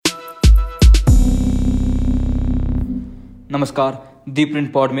नमस्कार, दी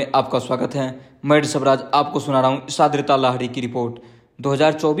print pod में आपका स्वागत है। मैं ऋषभराज आपको सुना रहा हूँ इसादृता लाहिड़ी की रिपोर्ट।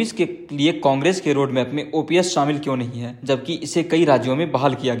 2024 के लिए कांग्रेस के रोड मैप में ओपीएस शामिल क्यों नहीं है, जबकि इसे कई राज्यों में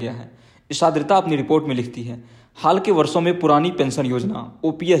बहाल किया गया है। इसादृता अपनी रिपोर्ट में लिखती है, हाल के वर्षों में पुरानी पेंशन योजना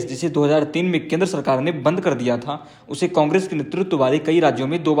ओपीएस, जिसे 2003 में केंद्र सरकार ने बंद कर दिया था, उसे कांग्रेस के नेतृत्व वाले कई राज्यों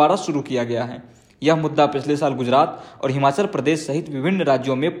में दोबारा शुरू किया गया है। यह मुद्दा पिछले साल गुजरात और हिमाचल प्रदेश सहित विभिन्न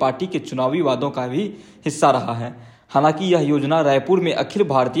राज्यों में पार्टी के चुनावी वादों का भी हिस्सा रहा है। हालांकि यह योजना रायपुर में अखिल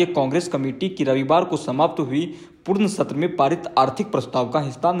भारतीय कांग्रेस कमेटी की रविवार को समाप्त हुई पूर्ण सत्र में पारित आर्थिक प्रस्ताव का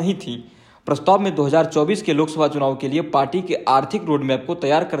हिस्सा नहीं थी। प्रस्ताव में 2024 के लोकसभा चुनाव के लिए पार्टी के आर्थिक रोडमैप को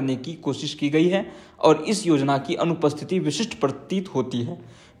तैयार करने की कोशिश की गई है और इस योजना की अनुपस्थिति विशिष्ट प्रतीत होती है।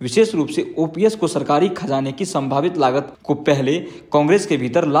 विशेष रूप से ओपीएस को सरकारी खजाने की संभावित लागत को पहले कांग्रेस के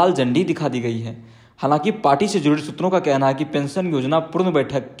भीतर लाल झंडी दिखा दी गई है। हालांकि पार्टी से जुड़े सूत्रों का कहना है कि पेंशन योजना पूर्ण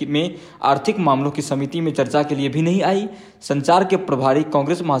बैठक में आर्थिक मामलों की समिति में चर्चा के लिए भी नहीं आई। संचार के प्रभारी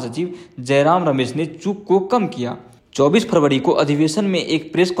कांग्रेस महासचिव जयराम रमेश ने चूक को कम किया। 24 फरवरी को अधिवेशन में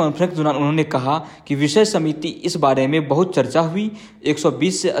एक प्रेस कॉन्फ्रेंस दौरान उन्होंने कहा कि विषय समिति इस बारे में बहुत चर्चा हुई।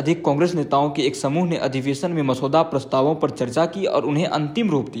 120 से अधिक कांग्रेस नेताओं के एक समूह ने अधिवेशन में मसौदा प्रस्तावों पर चर्चा की और उन्हें अंतिम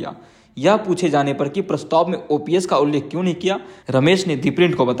रूप दिया। यह पूछे जाने पर कि प्रस्ताव में ओपीएस का उल्लेख क्यों नहीं किया, रमेश ने दी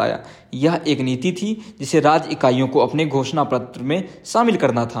प्रिंट को बताया, यह एक नीति थी जिसे राज्य इकाइयों को अपने घोषणा पत्र में शामिल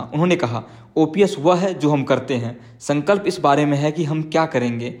करना था। उन्होंने कहा, ओपीएस वह है जो हम करते हैं, संकल्प इस बारे में है कि हम क्या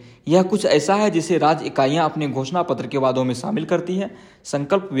करेंगे। यह कुछ ऐसा है जिसे राज्य इकाइयां अपने घोषणा पत्र के वादों में शामिल करती है।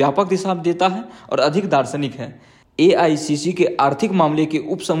 संकल्प व्यापक दिशा देता है और अधिक दार्शनिक है। एआईसीसी के आर्थिक मामले के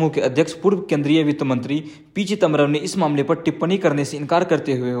उप समूह के अध्यक्ष पूर्व केंद्रीय वित्त मंत्री पी चिदंबरम ने इस मामले पर टिप्पणी करने से इनकार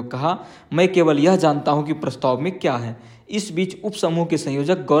करते हुए कहा, मैं केवल यह जानता हूं कि प्रस्ताव में क्या है। इस बीच उप समूह के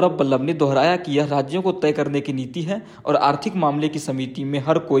संयोजक गौरव बल्लभ ने दोहराया कि यह राज्यों को तय करने की नीति है और आर्थिक मामले की समिति में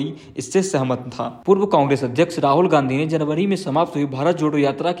हर कोई इससे सहमत था। पूर्व कांग्रेस अध्यक्ष राहुल गांधी ने जनवरी में समाप्त हुई भारत जोड़ो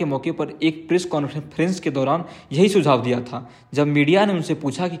यात्रा के मौके पर एक प्रेस कॉन्फ्रेंस के दौरान यही सुझाव दिया था। जब मीडिया ने उनसे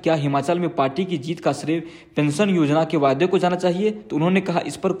पूछा कि क्या हिमाचल में पार्टी की जीत का श्रेय पेंशन योजना के वादे को जाना चाहिए, तो उन्होंने कहा,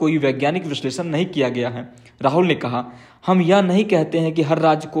 इस पर कोई वैज्ञानिक विश्लेषण नहीं किया गया है। राहुल ने कहा, हम यह नहीं कहते हैं कि हर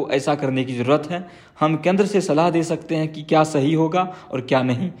राज्य को ऐसा करने की जरूरत है। हम केंद्र से सलाह दे सकते हैं कि क्या सही होगा और क्या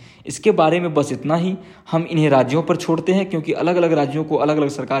नहीं। इसके बारे में बस इतना ही। हम इन्हें राज्यों पर छोड़ते हैं क्योंकि अलग अलग राज्यों को अलग अलग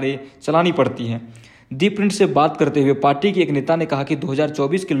सरकारें चलानी पड़ती हैं। दी प्रिंट से बात करते हुए पार्टी के एक नेता ने कहा कि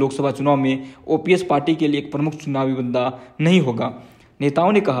 2024 के लोकसभा चुनाव में ओपीएस पार्टी के लिए एक प्रमुख चुनावी मुद्दा नहीं होगा।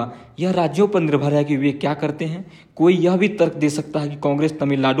 नेताओं ने कहा, यह राज्यों पर निर्भर है कि वे क्या करते हैं। कोई यह भी तर्क दे सकता है कि कांग्रेस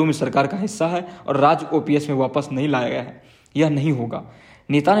तमिलनाडु में सरकार का हिस्सा है और राज्य ओपीएस में वापस नहीं लाया गया है। यह नहीं होगा।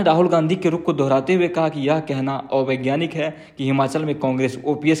 नेता ने राहुल गांधी के रुख को दोहराते हुए कहा कि यह कहना अवैज्ञानिक है कि हिमाचल में कांग्रेस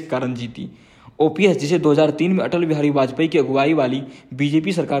ओपीएस के कारण जीती। ओपीएस, जिसे 2003 में अटल बिहारी वाजपेयी की अगुवाई वाली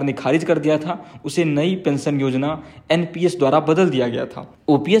बीजेपी सरकार ने खारिज कर दिया था, उसे नई पेंशन योजना एनपीएस द्वारा बदल दिया गया था।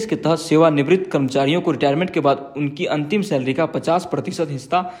 ओपीएस के तहत सेवानिवृत्त कर्मचारियों को रिटायरमेंट के बाद उनकी अंतिम सैलरी का 50%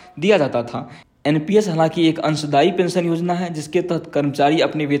 हिस्सा दिया जाता था। एनपीएस हालांकि एक अंशदायी पेंशन योजना है जिसके तहत कर्मचारी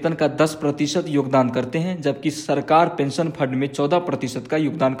अपने वेतन का 10% योगदान करते हैं, जबकि सरकार पेंशन फंड में 14% का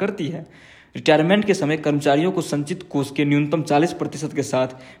योगदान करती है। रिटायरमेंट के समय कर्मचारियों को संचित कोष के न्यूनतम 40% के साथ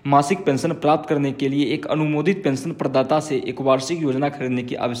मासिक पेंशन प्राप्त करने के लिए एक अनुमोदित पेंशन प्रदाता से एक वार्षिक योजना खरीदने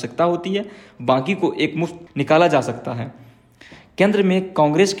की आवश्यकता होती है। बाकी को एक मुश्त निकाला जा सकता है। केंद्र में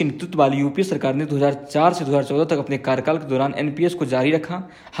कांग्रेस के नेतृत्व वाली यूपीए सरकार ने 2004 से 2014 तक अपने कार्यकाल के दौरान एनपीएस को जारी रखा।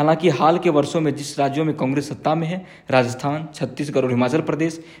 हालांकि हाल के वर्षों में जिस राज्यों में कांग्रेस सत्ता में है, राजस्थान, छत्तीसगढ़ और हिमाचल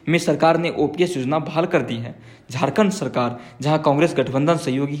प्रदेश में सरकार ने ओपीएस योजना बहाल कर दी है। झारखंड सरकार, जहां कांग्रेस गठबंधन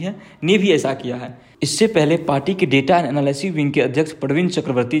सहयोगी है, ने भी ऐसा किया है। इससे पहले पार्टी के डेटा एंड एनालिसिस विंग के अध्यक्ष प्रवीण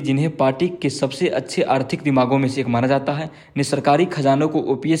चक्रवर्ती, जिन्हें पार्टी के सबसे अच्छे आर्थिक दिमागों में से एक माना जाता है, ने सरकारी खजानों को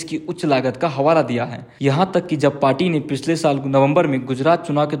ओपीएस की उच्च लागत का हवाला दिया है। यहां तक कि जब पार्टी ने पिछले साल नवंबर में गुजरात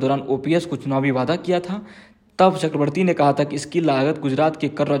चुनाव के दौरान ओपीएस को चुनावी वादा किया था, तब चक्रवर्ती ने कहा था कि इसकी लागत गुजरात के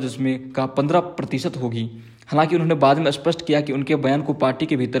कर राजस्व में का 15% होगी। हालांकि उन्होंने बाद में स्पष्ट किया कि उनके बयान को पार्टी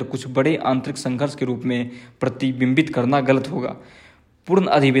के भीतर कुछ बड़े आंतरिक संघर्ष के रूप में प्रतिबिंबित करना गलत होगा। पूर्ण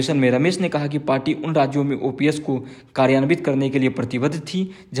अधिवेशन में रमेश ने कहा कि पार्टी उन राज्यों में ओपीएस को कार्यान्वित करने के लिए प्रतिबद्ध थी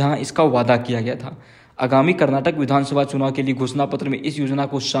जहां इसका वादा किया गया था। आगामी कर्नाटक विधानसभा चुनाव के लिए घोषणा पत्र में इस योजना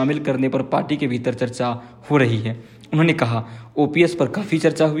को शामिल करने पर पार्टी के भीतर चर्चा हो रही है। उन्होंने कहा, ओपीएस पर काफ़ी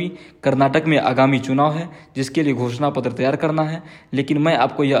चर्चा हुई। कर्नाटक में आगामी चुनाव है जिसके लिए घोषणा पत्र तैयार करना है, लेकिन मैं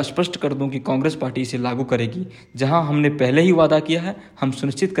आपको यह स्पष्ट कर दूं कि कांग्रेस पार्टी इसे लागू करेगी। जहां हमने पहले ही वादा किया है, हम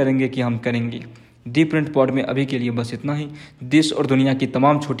सुनिश्चित करेंगे कि हम करेंगे। दी प्रिंट पॉड में अभी के लिए बस इतना ही। देश और दुनिया की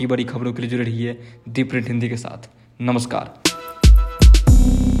तमाम छोटी बड़ी खबरों के लिए जुड़े रहिए दी प्रिंट हिंदी के साथ। नमस्कार।